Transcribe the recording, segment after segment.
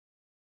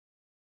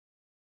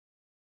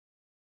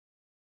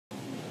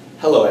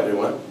Hello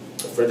everyone.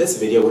 For this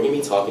video we're going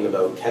to be talking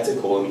about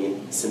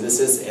catecholamine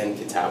synthesis and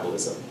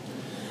catabolism.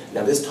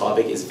 Now this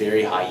topic is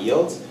very high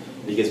yield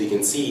because we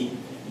can see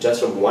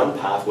just from one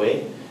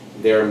pathway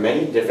there are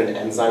many different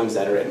enzymes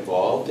that are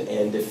involved,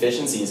 and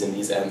deficiencies in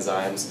these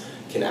enzymes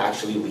can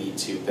actually lead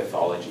to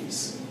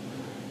pathologies.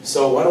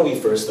 So why don't we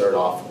first start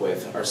off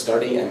with our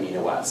starting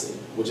amino acid,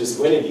 which is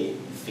going to be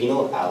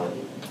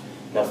phenylalanine.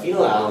 Now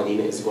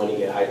phenylalanine is going to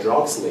get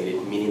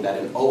hydroxylated, meaning that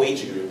an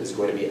OH group is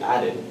going to be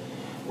added,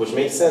 which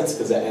makes sense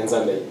because the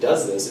enzyme that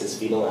does this is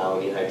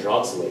phenylalanine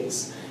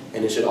hydroxylase.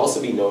 And it should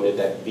also be noted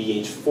that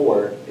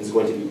BH4 is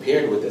going to be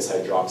paired with this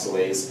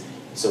hydroxylase,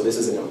 so this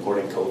is an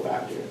important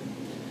cofactor.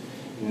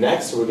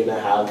 Next, we're going to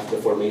have the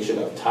formation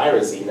of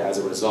tyrosine as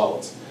a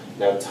result.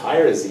 Now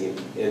tyrosine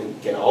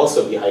can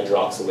also be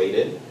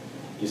hydroxylated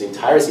using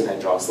tyrosine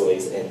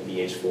hydroxylase and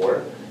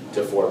BH4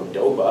 to form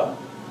DOPA,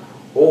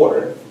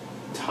 or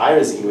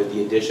tyrosine with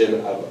the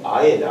addition of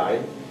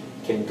iodine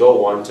can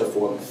go on to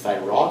form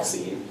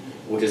thyroxine,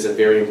 which is a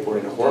very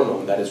important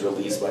hormone that is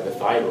released by the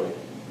thyroid.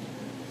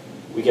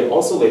 We can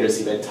also later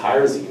see that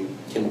tyrosine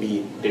can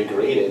be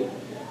degraded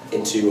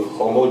into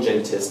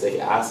homogentistic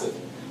acid.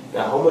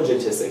 Now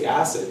homogentistic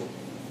acid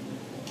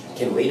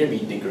can later be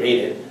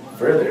degraded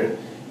further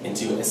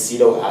into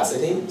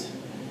acetoacetate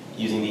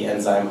using the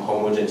enzyme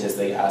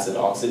homogentistic acid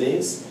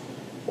oxidase,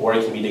 or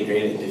it can be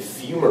degraded into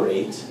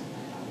fumarate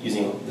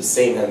using the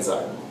same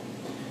enzyme.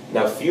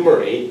 Now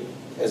fumarate,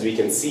 as we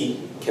can see,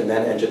 can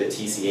then enter the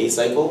TCA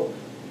cycle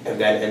and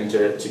then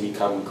enter to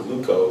become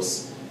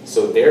glucose.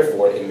 So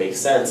therefore it makes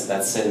sense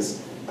that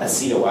since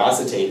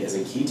acetoacetate is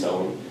a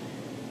ketone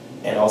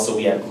and also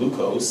we have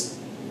glucose,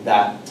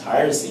 that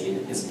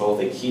tyrosine is both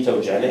a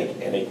ketogenic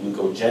and a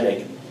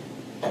glucogenic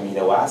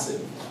amino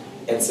acid.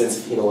 And since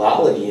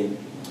phenylalanine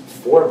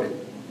formed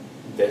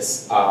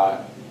this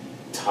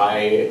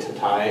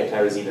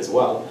tyrosine as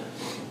well,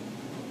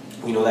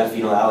 we know that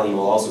phenylalanine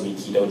will also be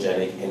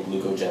ketogenic and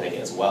glucogenic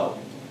as well.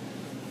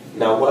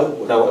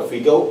 Now if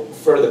we go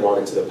further on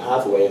into the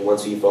pathway,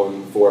 once we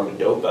form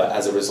DOPA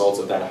as a result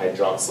of that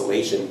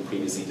hydroxylation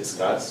previously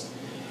discussed,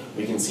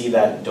 we can see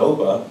that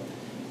DOPA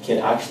can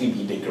actually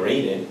be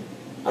degraded,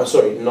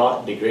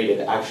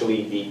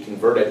 actually be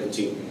converted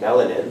into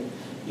melanin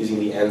using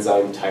the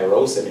enzyme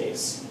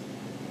tyrosinase.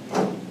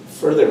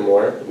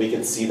 Furthermore, we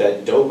can see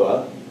that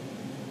DOPA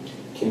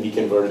can be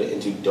converted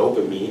into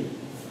dopamine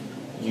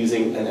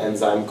using an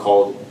enzyme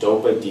called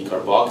DOPA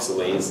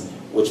decarboxylase,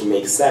 which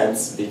makes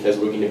sense because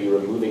we're going to be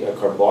removing a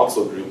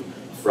carboxyl group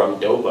from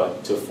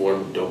DOPA to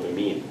form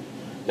dopamine.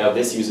 Now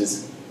this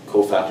uses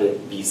cofactor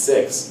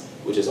B6,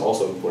 which is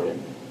also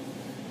important.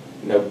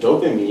 Now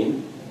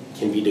dopamine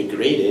can be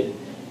degraded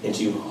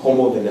into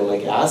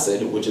homovinylic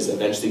acid, which is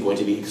eventually going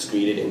to be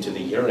excreted into the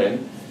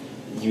urine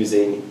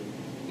using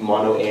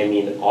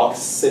monoamine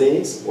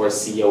oxidase, or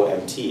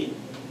COMT.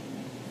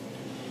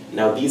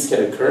 Now these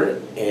can occur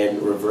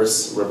in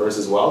reverse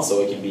as well,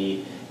 so it can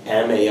be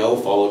MAO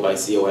followed by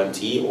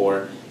COMT,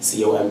 or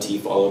COMT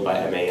followed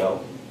by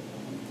MAO.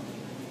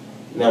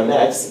 Now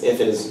next, if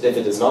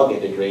it does not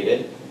get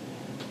degraded,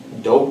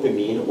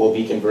 dopamine will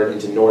be converted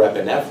into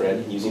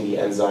norepinephrine using the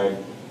enzyme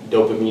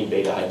dopamine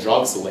beta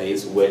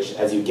hydroxylase, which,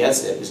 as you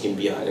guessed it, is going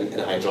to be an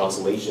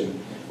hydroxylation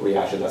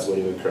reaction that's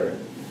going to occur.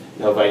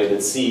 Now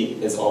vitamin C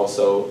is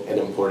also an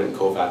important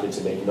cofactor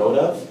to make note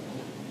of.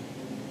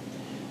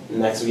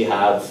 Next we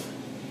have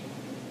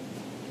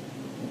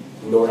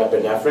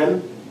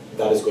norepinephrine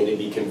that is going to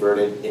be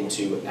converted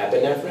into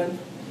epinephrine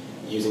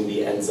using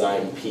the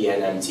enzyme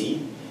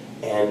PNMT,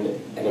 and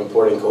an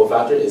important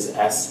cofactor is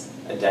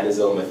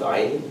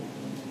S-adenosylmethionine.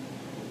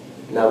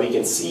 Now we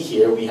can see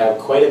here we have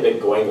quite a bit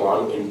going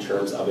on in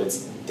terms of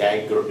its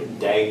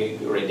degradation,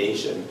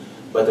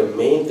 but the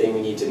main thing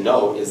we need to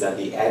know is that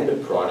the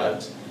end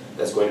product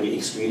that's going to be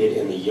excreted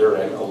in the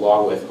urine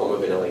along with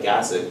homovinylic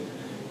acid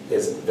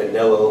is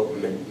vanillyl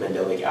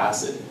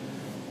acid.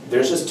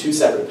 There's just two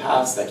separate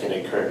paths that can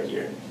occur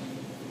here.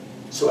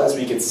 So as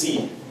we can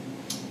see,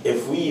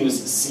 if we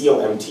use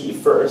COMT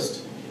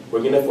first,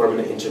 we're going to form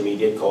an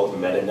intermediate called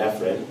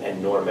metanephrine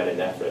and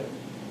normetanephrine.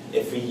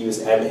 If we use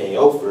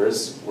MAO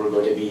first, we're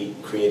going to be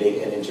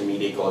creating an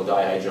intermediate called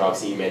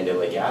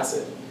dihydroxymandylic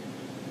acid.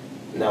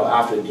 Now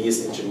after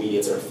these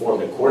intermediates are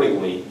formed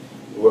accordingly,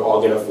 we're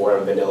all going to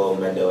form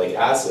vanillyl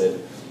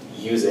acid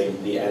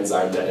using the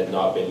enzyme that had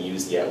not been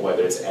used yet,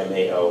 whether it's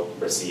MAO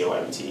or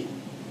COMT.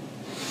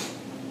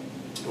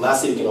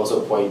 Lastly, we can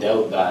also point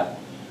out that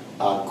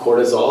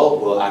cortisol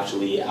will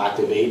actually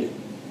activate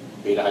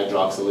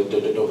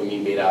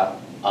dopamine beta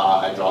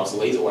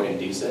hydroxylase, or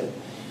induce it,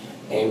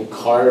 and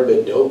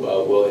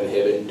carbidopa will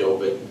inhibit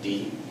DOPA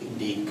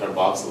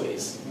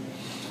decarboxylase.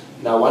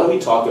 Now why don't we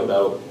talk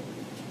about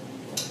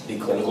the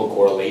clinical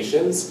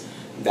correlations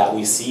that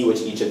we see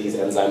with each of these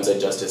enzymes I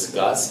just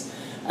discussed,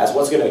 as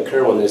what's going to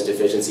occur when there's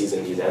deficiencies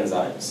in these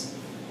enzymes.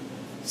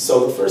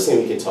 So the first thing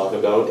we can talk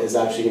about is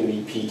actually going to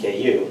be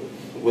PKU.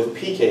 With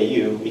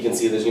PKU, we can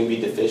see there's going to be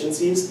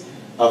deficiencies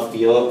of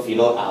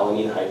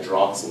phenylalanine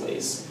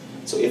hydroxylase.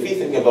 So if we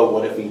think about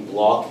what if we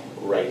block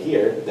right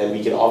here, then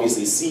we can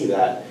obviously see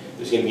that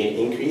there's going to be an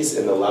increase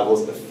in the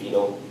levels of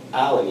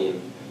phenylalanine.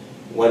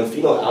 When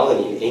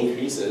phenylalanine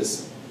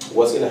increases,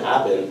 what's going to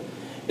happen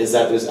is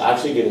that there's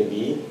actually going to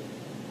be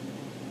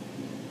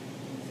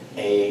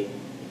a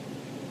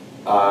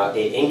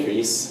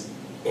increase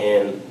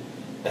in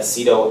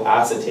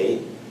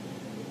acetoacetate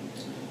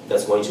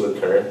that's going to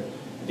occur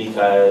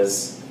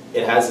because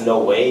it has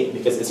no way,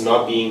 because it's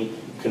not being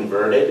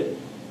converted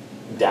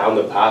down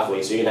the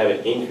pathway, so you're going to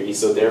have an increase,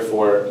 so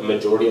therefore a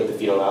majority of the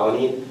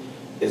phenylalanine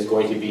is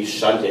going to be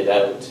shunted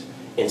out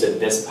into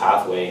this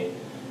pathway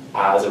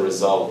as a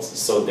result.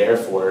 So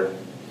therefore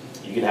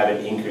you can have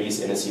an increase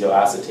in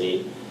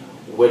acetoacetate,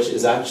 which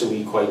is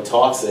actually quite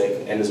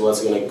toxic and is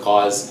what's going to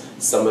cause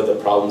some of the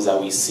problems that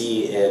we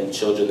see in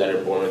children that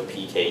are born with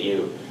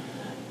PKU.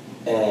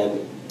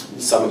 And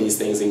some of these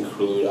things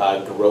include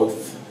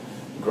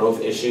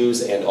growth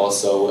issues and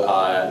also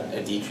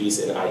a decrease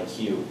in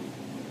IQ.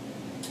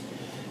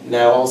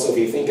 Now also, if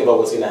you think about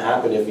what's going to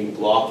happen if we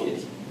block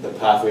the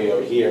pathway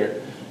over here,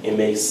 it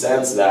makes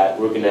sense that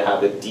we're going to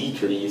have a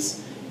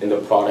decrease in the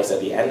products at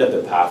the end of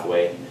the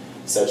pathway,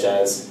 such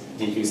as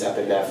decreased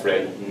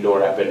epinephrine,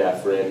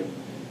 norepinephrine,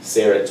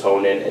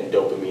 serotonin, and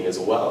dopamine as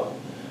well.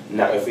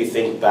 Now, if we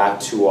think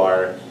back to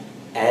our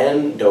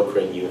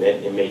endocrine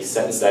unit, it makes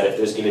sense that if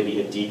there's going to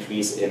be a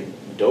decrease in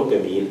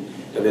dopamine,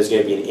 then there's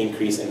going to be an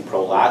increase in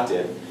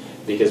prolactin,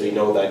 because we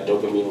know that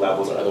dopamine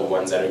levels are the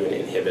ones that are going to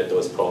inhibit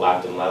those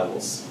prolactin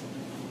levels.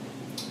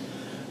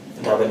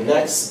 Now, the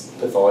next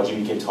pathology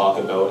we can talk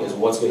about is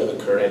what's going to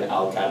occur in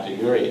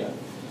alkaptonuria.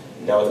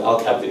 Now, with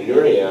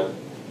alkaptonuria,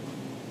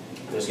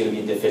 there's going to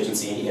be a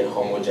deficiency in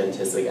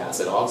homogentistic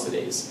acid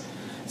oxidase.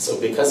 So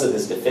because of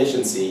this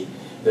deficiency,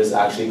 there's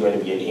actually going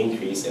to be an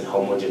increase in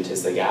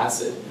homogentistic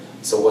acid.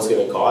 So what's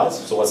going to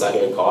cause? So what's that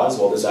going to cause?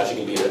 Well, there's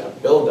actually going to be a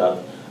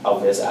buildup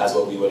of this as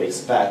what we would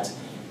expect,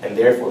 and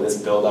therefore this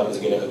buildup is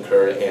going to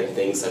occur in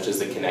things such as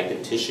the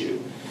connective tissue.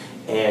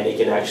 And it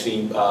can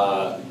actually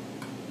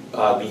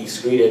be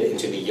excreted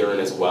into the urine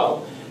as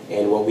well.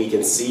 And what we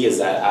can see is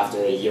that after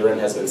a urine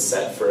has been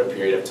set for a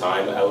period of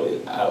time out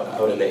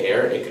in the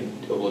air, it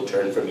will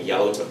turn from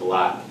yellow to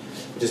black,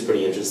 which is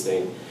pretty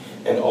interesting.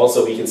 And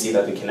also we can see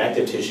that the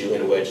connective tissue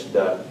in which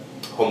the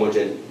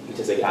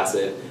homogentistic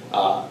acid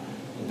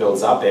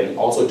builds up in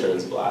also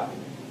turns black.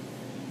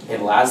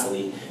 And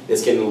lastly,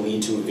 this can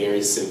lead to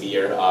very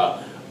severe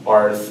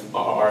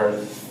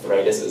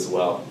arthritis as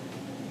well.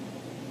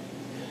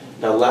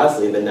 Now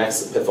lastly, the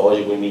next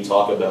pathology when we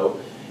talk about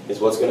is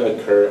what's going to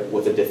occur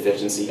with a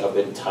deficiency of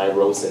the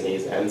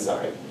tyrosinase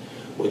enzyme.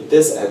 With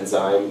this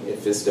enzyme,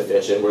 if it's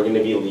deficient, we're going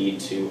to lead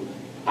to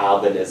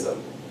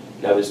albinism.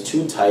 Now there's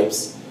two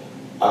types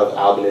of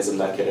albinism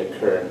that can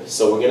occur.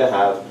 So we're going to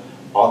have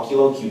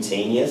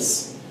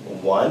oculocutaneous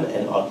 1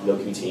 and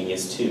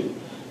oculocutaneous 2.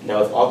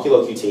 Now with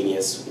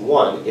oculocutaneous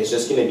 1, it's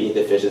just going to be a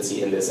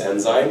deficiency in this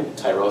enzyme,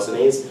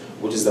 tyrosinase,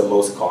 which is the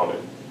most common.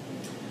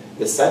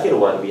 The second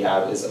one we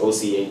have is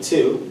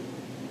OCA2,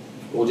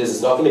 which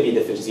is not going to be a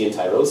deficiency in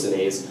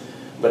tyrosinase,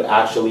 but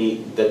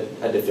actually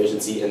a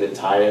deficiency in the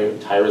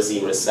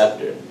tyrosine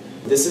receptor.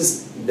 This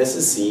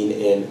is seen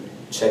in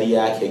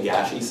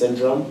Chidiac-Higashi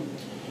syndrome,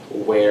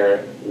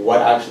 where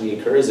what actually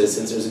occurs is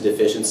since there's a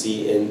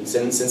deficiency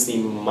since the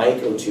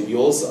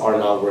microtubules are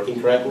not working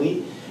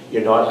correctly,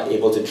 you're not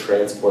able to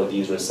transport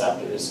these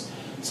receptors.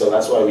 So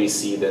that's why we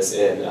see this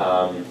in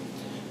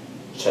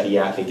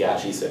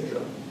Chidiac-Higashi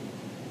syndrome.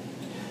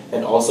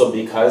 And also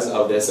because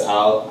of this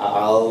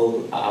albinism,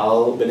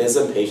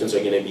 patients are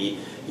going to be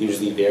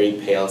usually very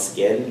pale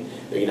skinned,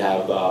 they're going to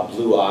have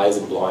blue eyes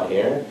and blonde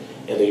hair,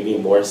 and they're going to be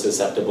more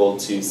susceptible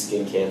to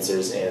skin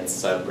cancers and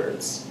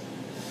sunburns.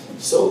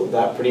 So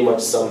that pretty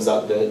much sums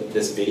up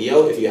this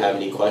video. If you have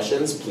any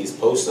questions, please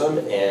post them,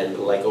 and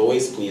like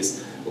always,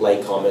 please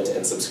like, comment,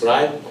 and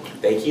subscribe.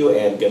 Thank you,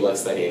 and good luck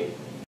studying.